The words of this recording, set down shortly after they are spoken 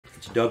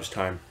It's dubs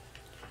time.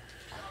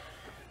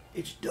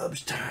 It's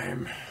dubs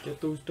time.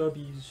 Get those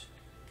dubbies.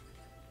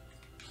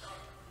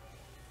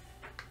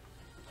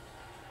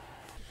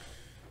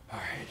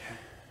 Alright.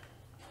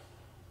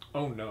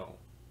 Oh no.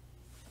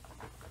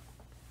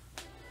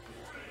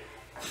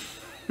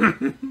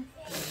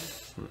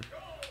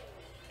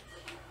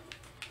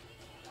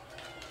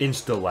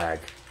 Insta lag.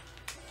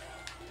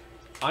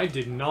 I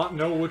did not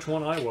know which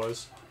one I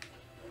was.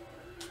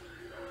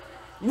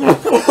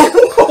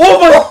 Oh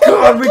my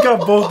god, we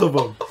got both of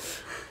them.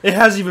 It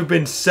hasn't even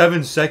been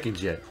 7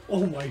 seconds yet.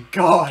 Oh my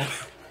god.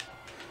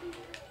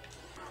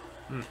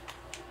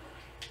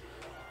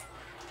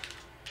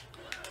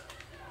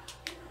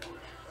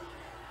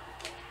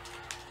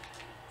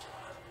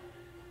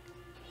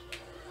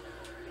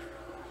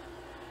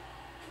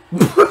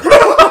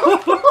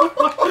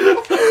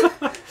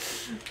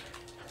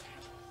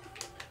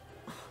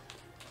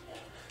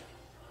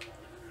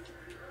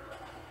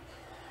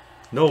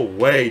 No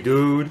way,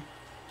 dude.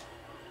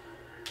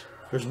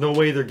 There's no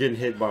way they're getting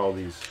hit by all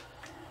these.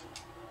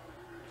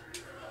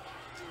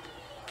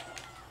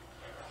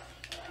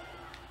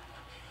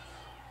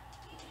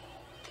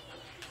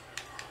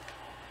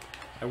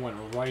 I went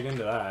right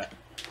into that.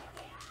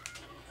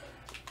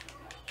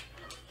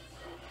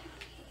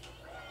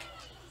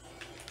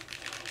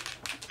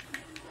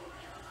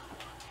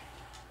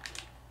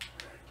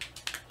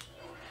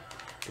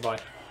 Goodbye.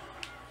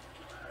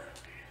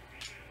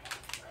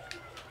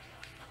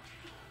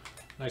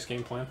 Nice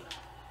game plan.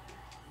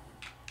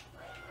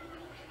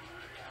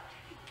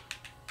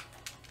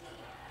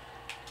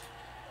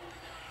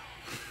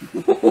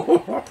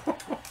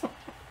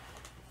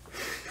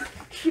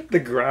 The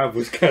grab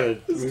was kind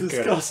of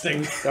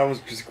Disgusting. That was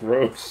just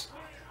gross.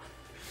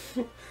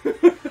 I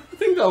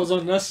think that was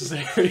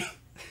unnecessary.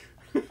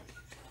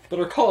 But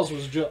our cause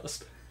was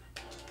just.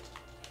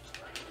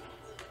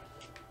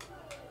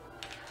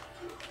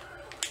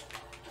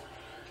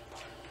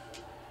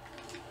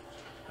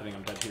 I think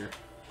I'm dead here.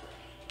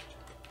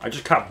 I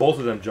just caught both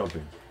of them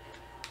jumping.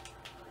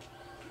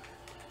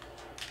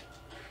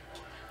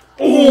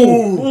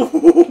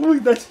 Oh!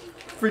 That's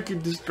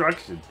freaking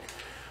destruction.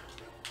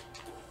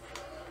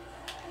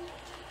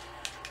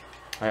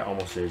 I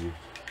almost saved you.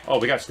 Oh,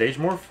 we got stage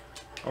morph?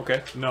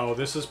 Okay. No,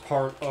 this is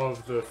part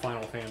of the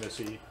Final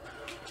Fantasy.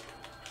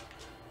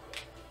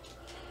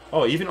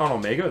 Oh, even on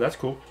Omega? That's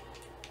cool.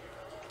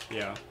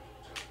 Yeah.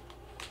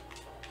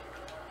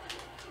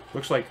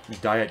 Looks like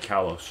Diet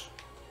Kalos.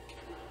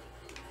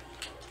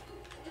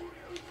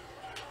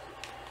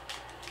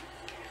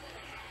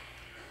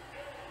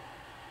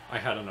 I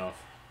had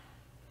enough.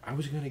 I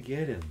was gonna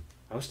get him.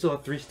 I was still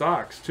at 3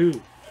 stocks,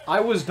 too. I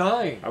was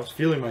dying. I was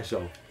feeling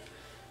myself.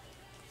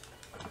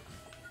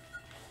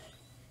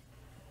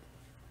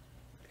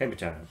 Hammer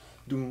time.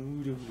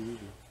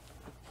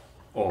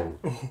 Oh.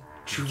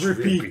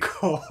 Drippy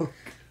cock.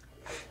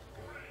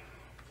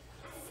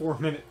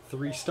 4-minute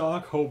 3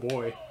 stock? Oh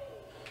boy.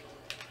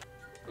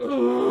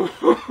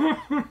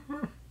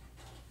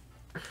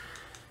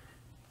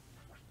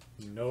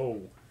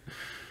 No.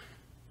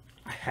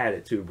 I had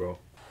it too, bro.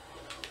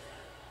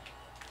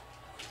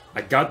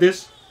 I got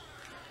this.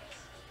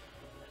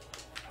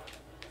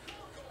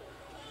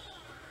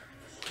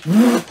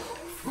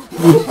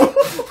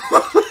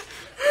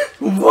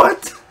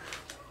 What?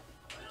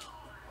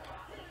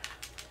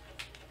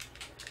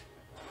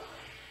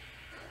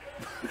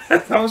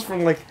 That was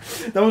from like,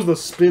 that was the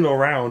spin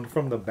around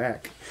from the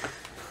back.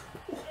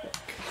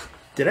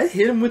 Did I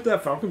hit him with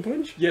that Falcon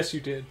Punch? Yes, you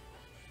did.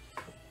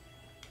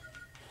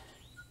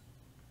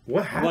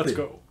 What happened? Let's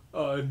go.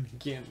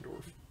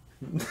 Ganondorf.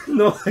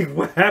 No, like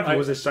what happened?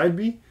 Was it side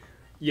B?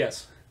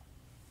 Yes.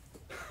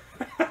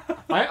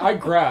 I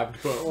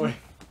grabbed, but like,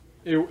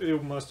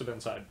 it must have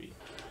been side B.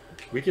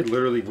 We could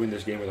literally win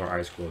this game with our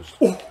eyes closed.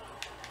 Oh!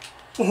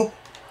 Oh!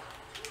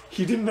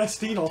 He didn't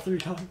SD all 3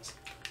 times.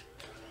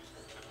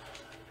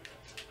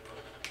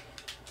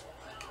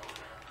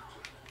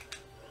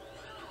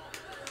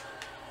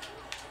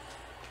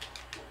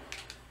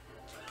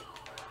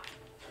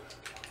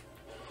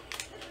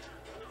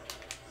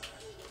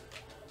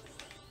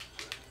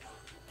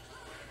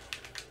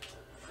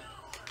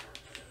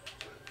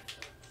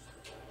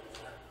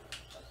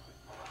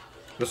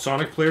 The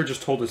Sonic player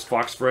just told his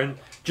Fox friend,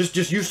 just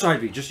use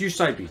side B, just use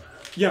side B.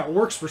 Yeah, it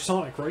works for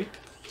Sonic, right?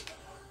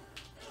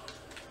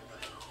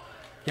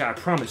 Yeah, I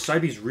promise,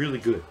 side B's really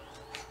good.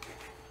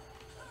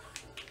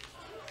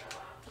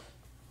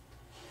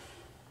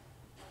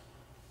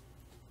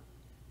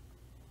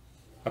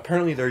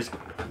 Apparently there's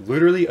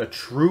literally a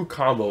true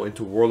combo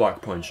into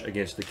Warlock Punch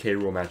against the K.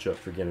 Rool matchup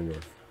for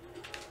Ganondorf.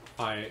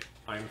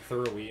 I'm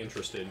thoroughly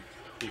interested,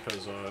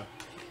 because,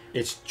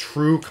 It's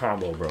true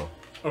combo, bro.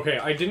 Okay,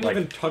 I didn't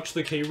even touch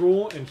the K.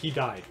 Rool, and he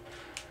died.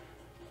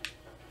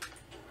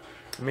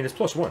 I mean, it's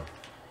 +1.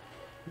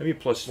 Maybe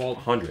plus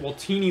 100. Well,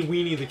 teeny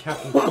weeny the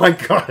Captain... Oh my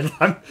god,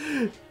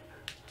 I'm...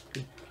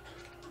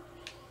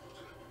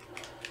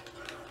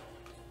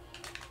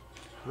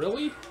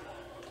 Really?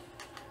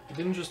 It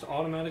didn't just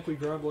automatically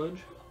grab ledge?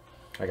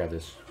 I got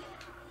this.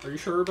 Are you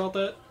sure about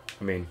that?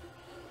 I mean,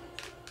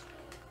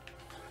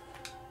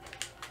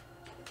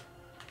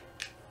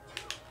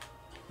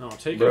 No,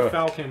 take Bruh. a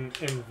Falcon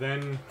and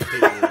then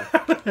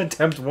take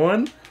Attempt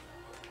 1?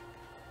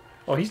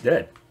 Oh, he's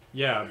dead.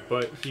 Yeah,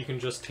 but he can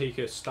just take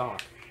a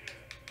stock.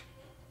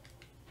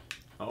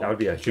 Oh, That would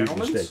be a huge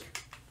gentlemen's? mistake.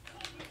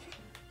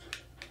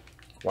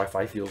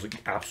 Wi-Fi feels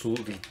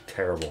absolutely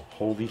terrible.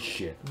 Holy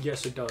shit.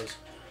 Yes, it does.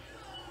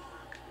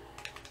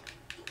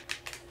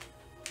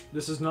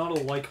 This is not a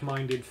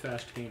like-minded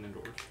fast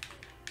Ganondorf.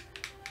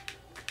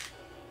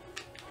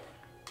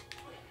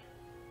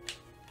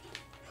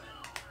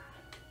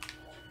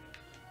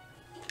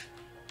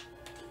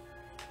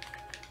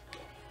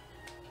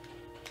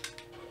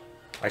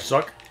 I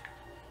suck.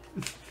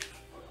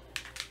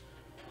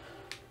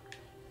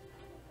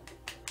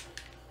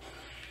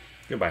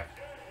 Goodbye.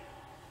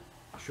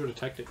 Should have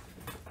teched it.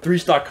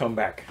 3-stock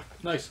comeback.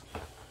 Nice.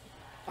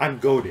 I'm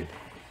goated.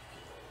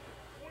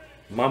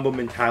 Mamba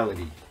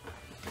mentality.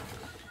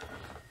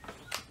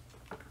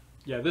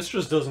 Yeah, this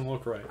just doesn't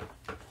look right.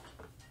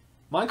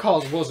 My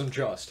cause wasn't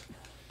just.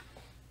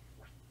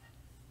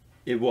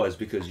 It was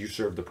because you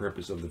served the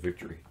purpose of the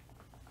victory.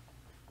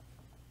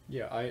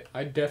 Yeah,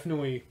 I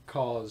definitely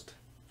caused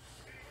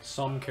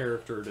some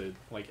character to,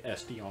 like,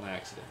 SD on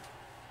accident.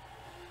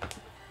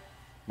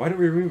 Why don't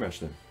we rematch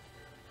them?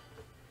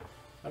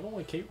 I don't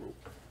like K. Rool.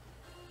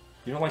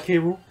 You don't like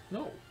K-Rool?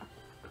 No.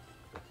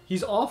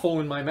 He's awful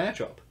in my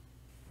matchup.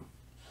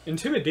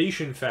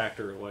 Intimidation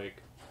factor,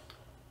 like...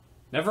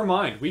 Never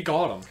mind, we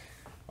got him.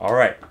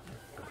 Alright.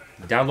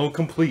 Download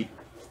complete.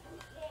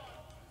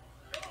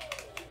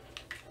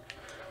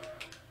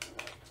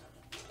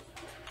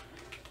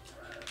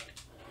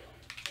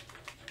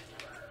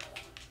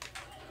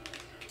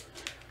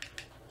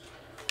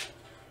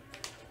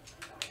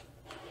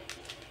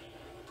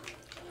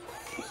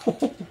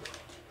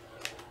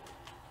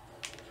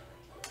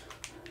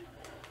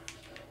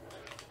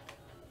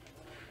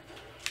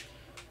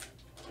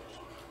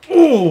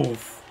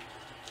 Oof!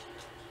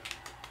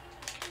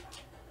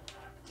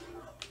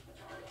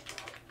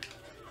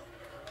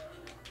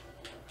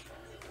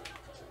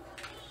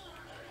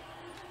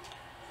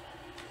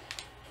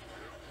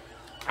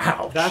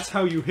 Ouch! That's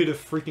how you hit a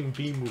freaking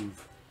B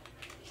move.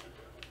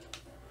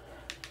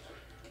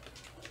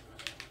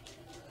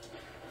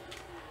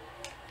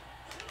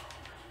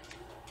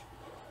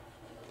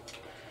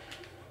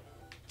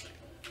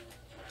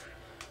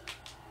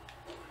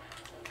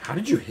 How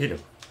did you hit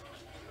him?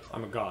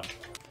 I'm a god.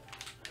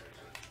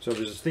 So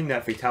there's this thing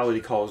that Fatality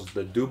calls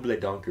the double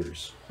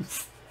dunkers.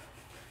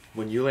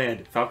 When you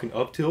land Falcon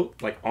up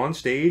tilt, like on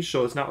stage,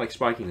 so it's not like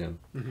spiking them,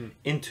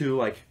 into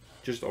like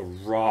just a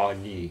raw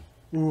knee.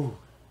 Ooh.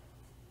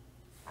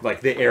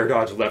 Like they air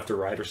dodge left or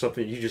right or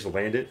something, you just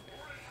land it.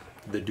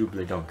 The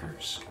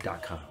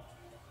doubledunkers.com.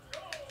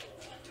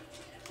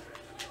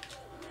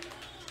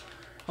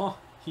 Huh,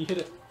 he hit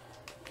it.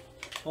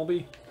 I'll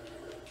be.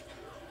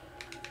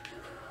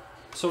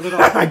 So did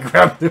I. I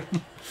grabbed him.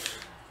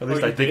 At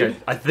least Oh, I you think did?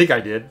 I think I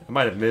did. I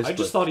might have missed. I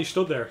just but... thought he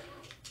stood there.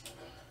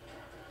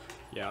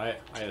 Yeah,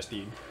 I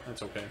SD'd.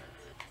 That's okay.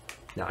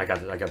 No, I got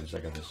this. I got this. I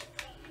got this.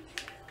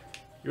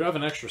 You have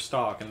an extra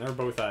stock, and they're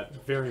both at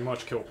very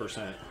much kill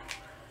percent.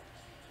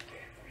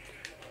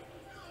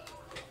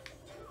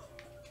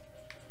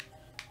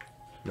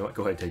 You know what?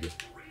 Go ahead, take it.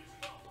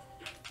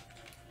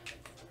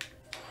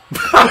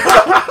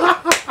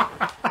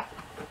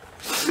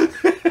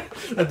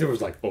 That dude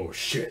was like, "Oh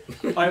shit."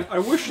 I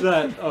wish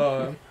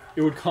that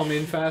it would come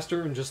in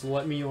faster and just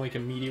let me like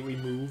immediately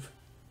move.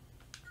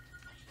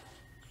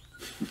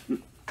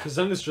 Cause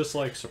then it's just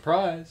like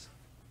surprise.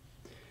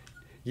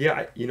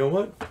 Yeah, you know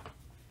what?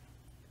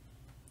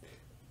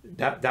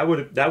 That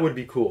would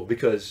be cool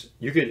because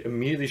you could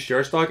immediately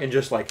share stock and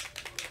just like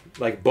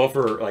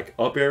buffer like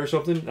up air or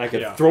something. And I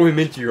could throw him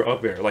into your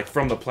up air like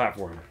from the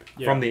platform,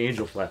 from the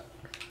angel plat.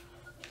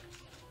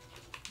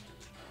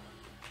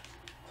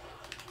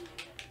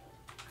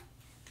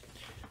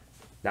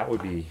 That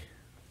would be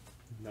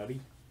Nutty.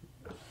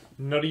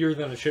 Nuttier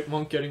than a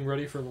chipmunk getting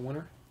ready for the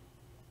winter.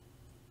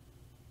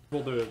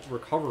 Able to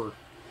recover.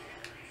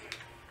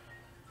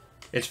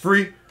 It's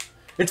free.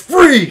 It's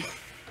free.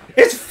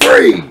 It's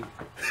free.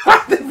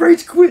 The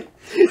rage quit.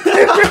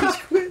 The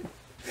rage quit.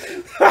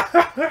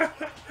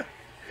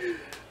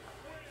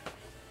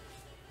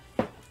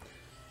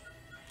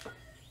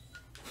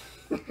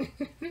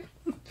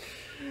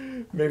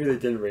 Maybe they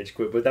didn't rage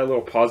quit, but that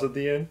little pause at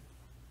the end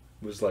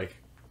was like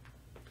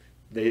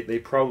they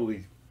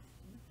probably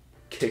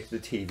kicked the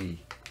TV.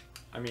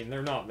 I mean,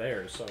 they're not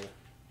there, so.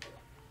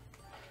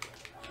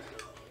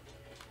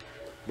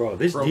 Bro,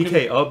 this Broken.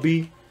 DK up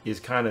B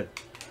is kind of...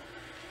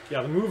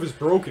 Yeah, the move is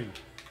broken.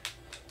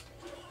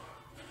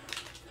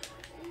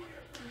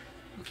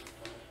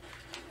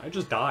 I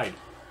just died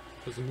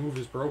because the move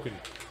is broken.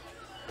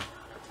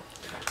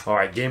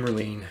 Alright, gamer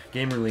lean.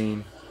 Gamer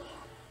lean.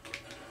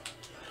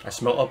 I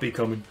smell up B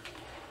coming.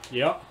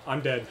 Yep, I'm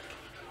dead.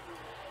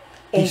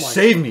 He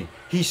saved me.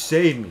 He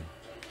saved me.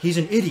 He's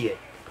an idiot.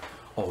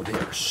 Oh, they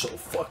are so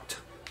fucked.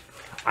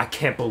 I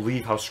can't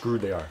believe how screwed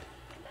they are.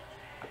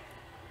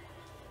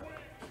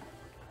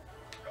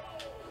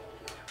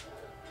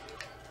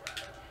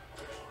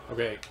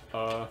 Okay,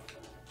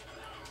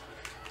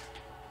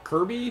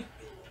 Kirby,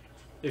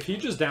 if he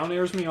just down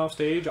airs me off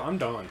stage, I'm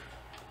done.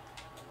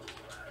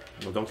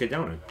 Well, don't get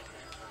down it.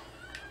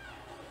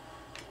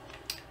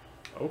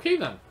 Okay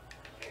then.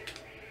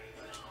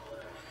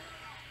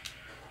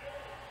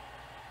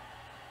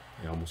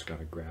 I almost got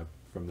a grab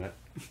from that.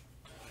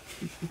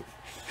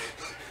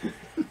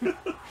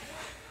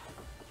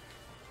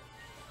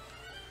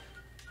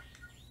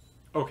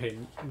 Okay,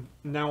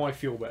 now I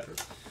feel better.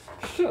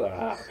 Shut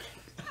up.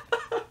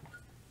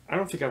 I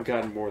don't think I've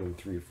gotten more than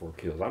 3 or 4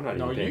 kills. I'm not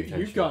even paying attention.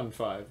 You've gotten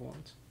 5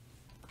 once.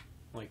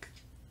 Like,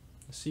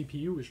 the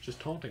CPU is just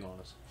taunting on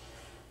us.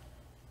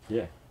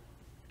 Yeah.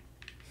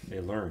 They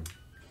learn.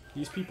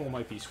 These people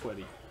might be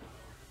sweaty.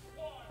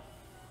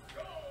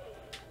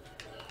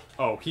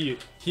 Oh, he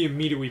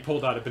immediately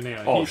pulled out a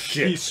banana. Oh,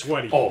 shit. He's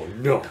sweaty. Oh,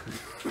 no.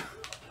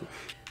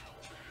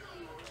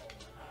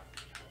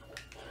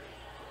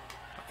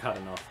 I've had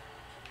enough.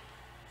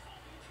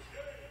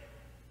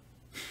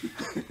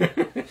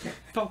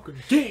 Falcon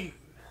game!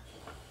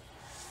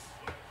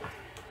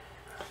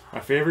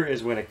 My favorite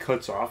is when it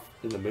cuts off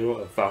in the middle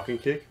of Falcon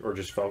kick, or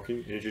just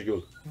Falcon, and it just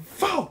goes,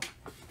 Falcon!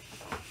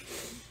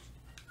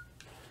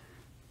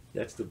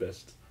 That's the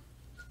best.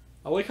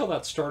 I like how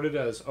that started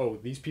as, oh,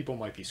 these people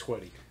might be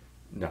sweaty.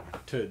 No.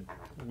 To,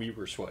 we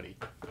were sweaty.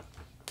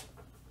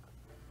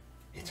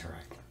 It's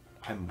alright.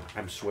 I'm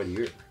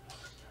sweatier.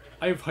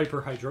 I have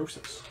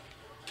hyperhidrosis.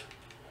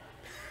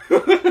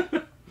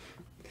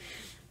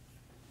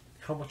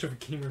 How much of a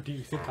gamer do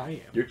you think I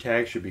am? Your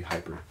tag should be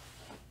hyper.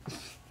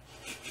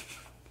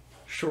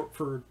 Short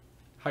for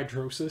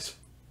hydrosis?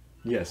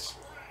 Yes.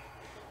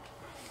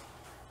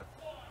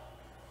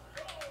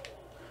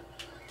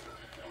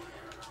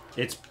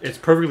 It's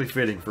perfectly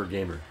fitting for a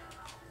gamer.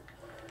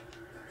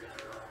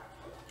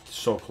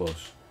 So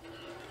close.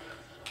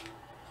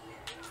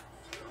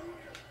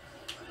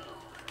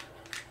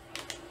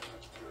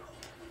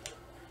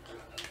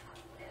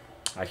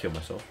 I killed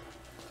myself.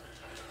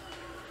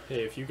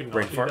 Hey, if you can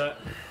Brain not do fart. that.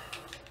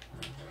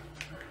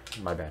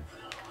 My bad.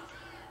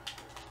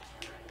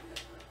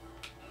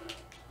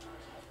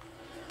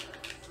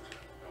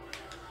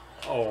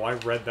 Oh, I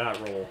read that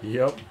roll.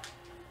 Yep.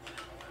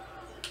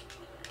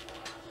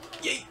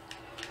 Yay!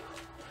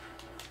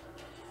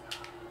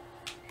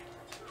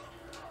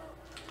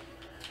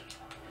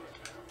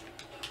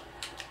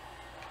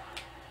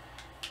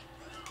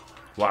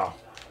 Wow.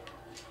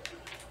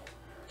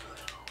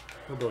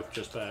 We're both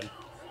just bad.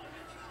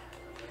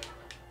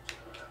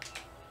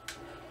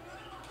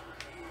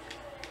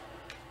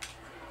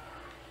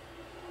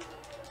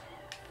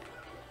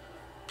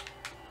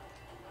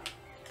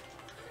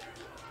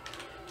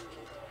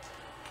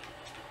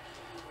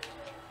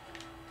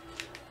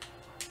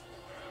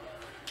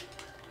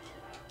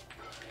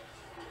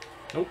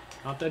 Nope,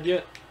 not dead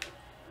yet.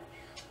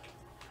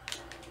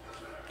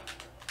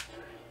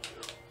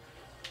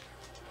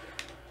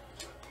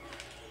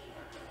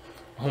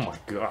 Oh my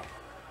god.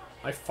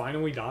 I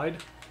finally died?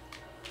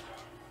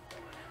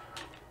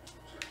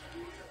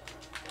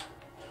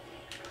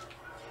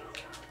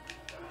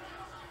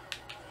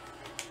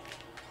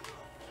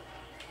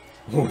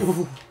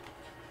 Oof.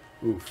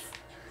 Oof.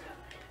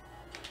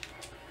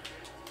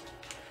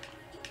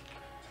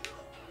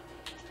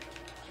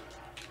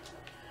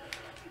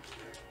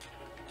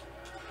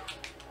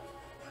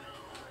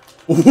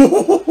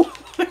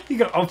 You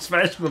got up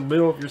smashed in the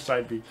middle of your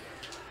side B.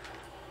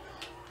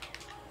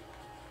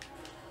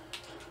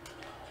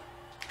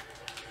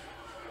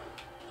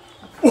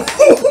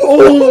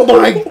 Oh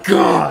my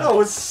god! That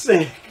was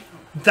sick!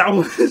 That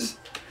was...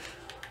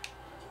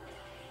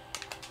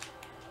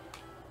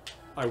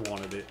 I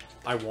wanted it.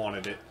 I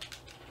wanted it.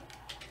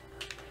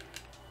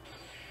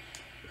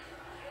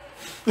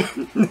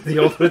 The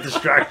ultimate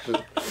distraction.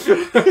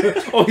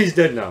 Oh, he's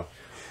dead now.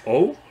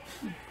 Oh?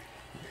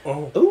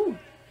 Oh. Oh.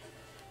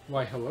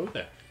 Why, hello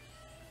there.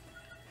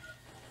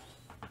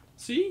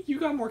 See? You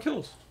got more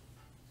kills.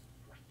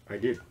 I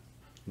did.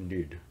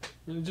 Indeed.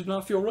 And it did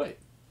not feel right.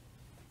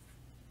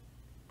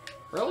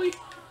 Really?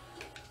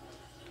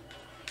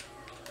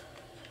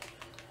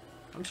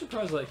 I'm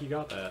surprised that he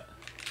got that.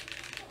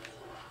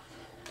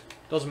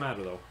 Doesn't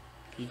matter though.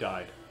 He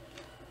died.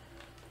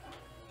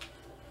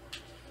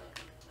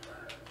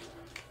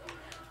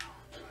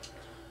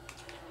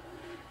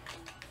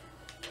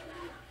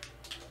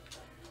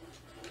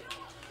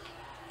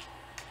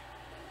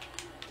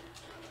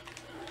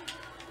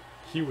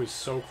 He was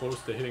so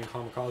close to hitting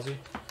Kamikaze.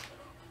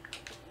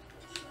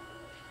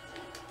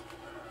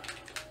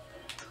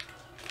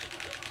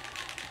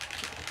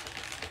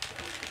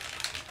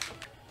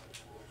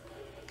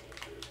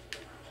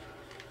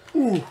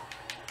 Ooh.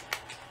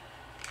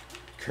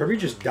 Kirby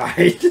just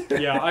died.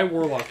 Yeah, I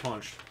Warlock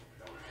punched.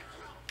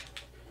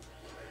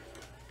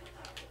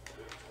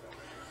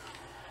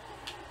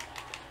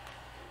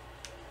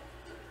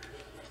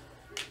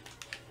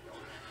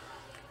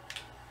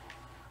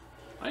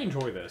 I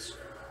enjoy this.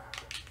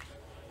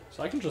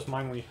 So I can just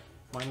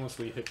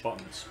mindlessly hit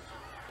buttons.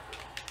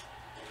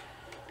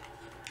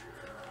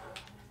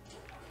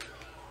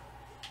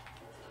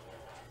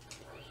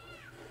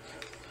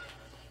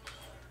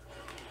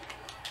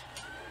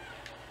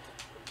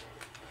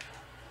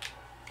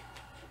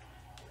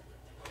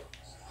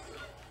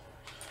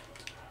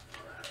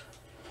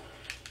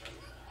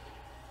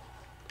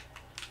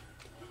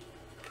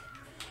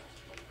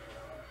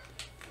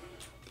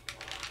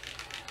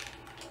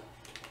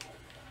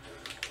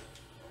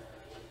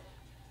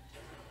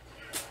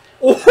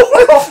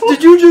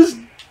 Did you just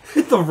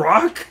hit the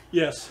rock?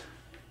 Yes.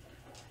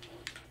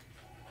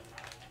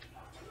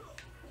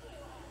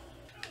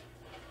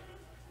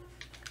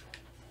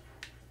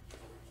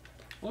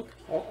 Look,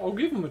 I'll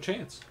give him a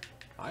chance.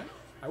 I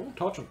won't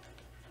touch him.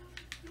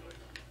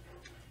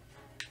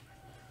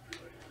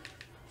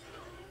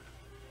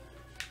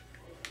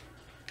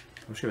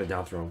 I'm just gonna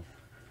down throw him.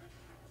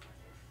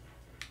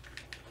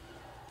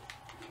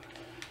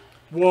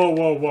 Whoa,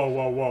 whoa, whoa,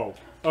 whoa, whoa.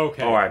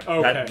 Okay. All right.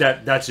 Okay.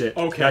 That's it.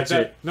 Okay. That's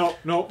it. No.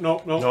 Nope.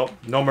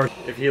 No mercy.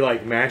 If he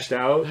like mashed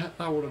out.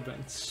 That would have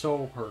been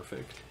so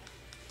perfect.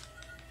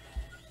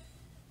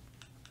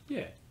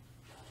 Yeah.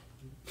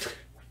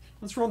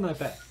 Let's run that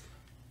back.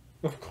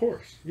 Of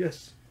course.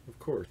 Yes. Of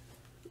course.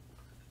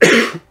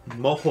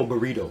 Mojo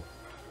burrito.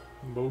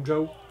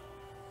 Mojo.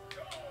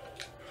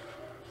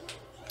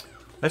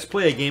 Let's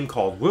play a game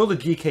called Will the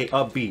DK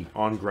Upbeat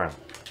on Ground.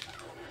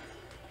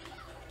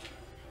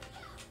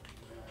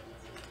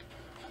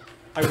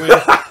 I win.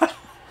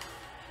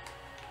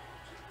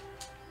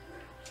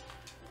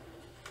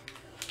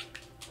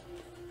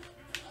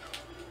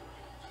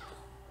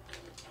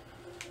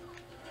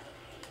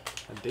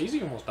 And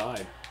Daisy almost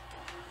died.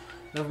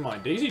 Never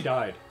mind, Daisy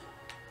died.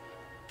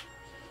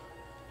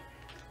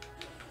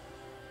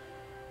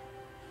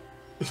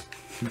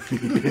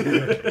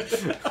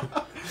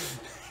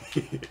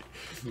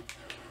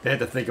 They had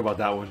to think about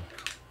that one.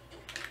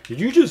 Did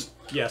you just...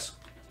 Yes.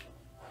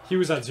 He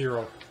was at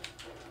 0.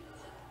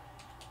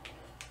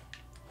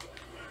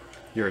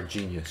 You're a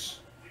genius.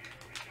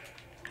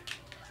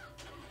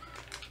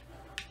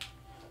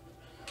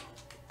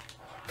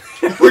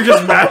 We're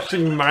just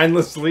mashing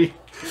mindlessly.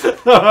 Good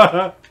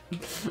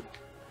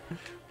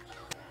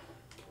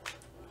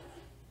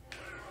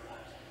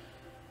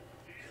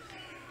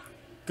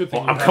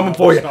thing I'm coming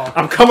for you.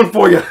 I'm coming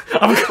for you.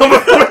 I'm coming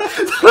for you.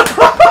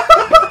 That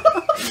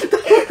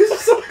was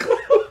so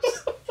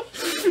close.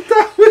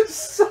 That was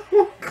so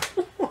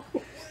close.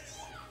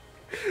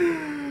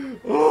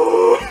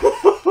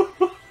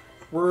 Oh.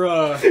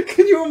 We're,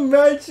 Can you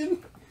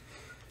imagine?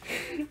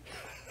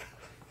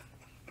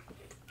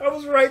 I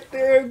was right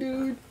there,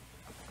 dude.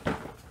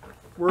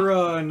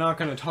 We're, not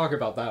gonna talk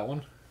about that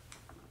one.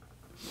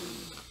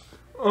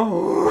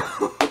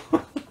 Oh.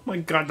 My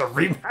god, the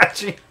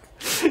rematching.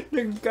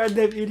 They're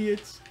goddamn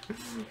idiots.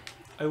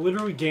 I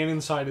literally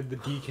Ganon-sided the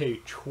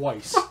DK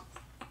twice.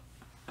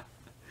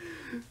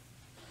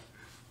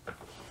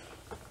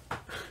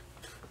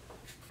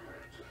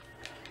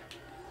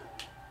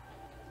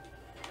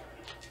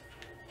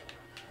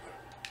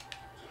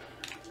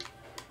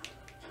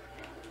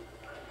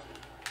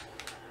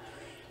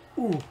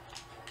 Ooh.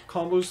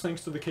 Combos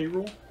thanks to the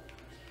K-roll.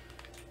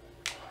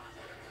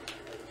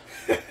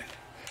 I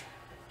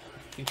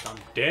think I'm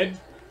dead.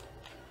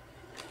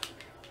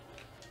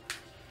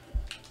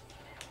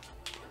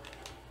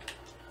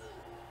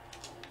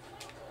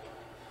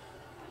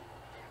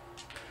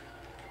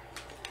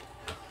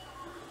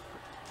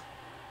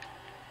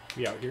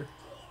 We out here?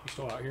 We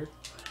still out here?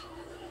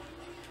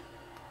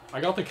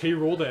 I got the K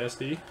roll to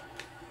SD.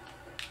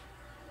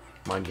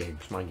 Mind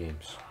games, mind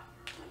games.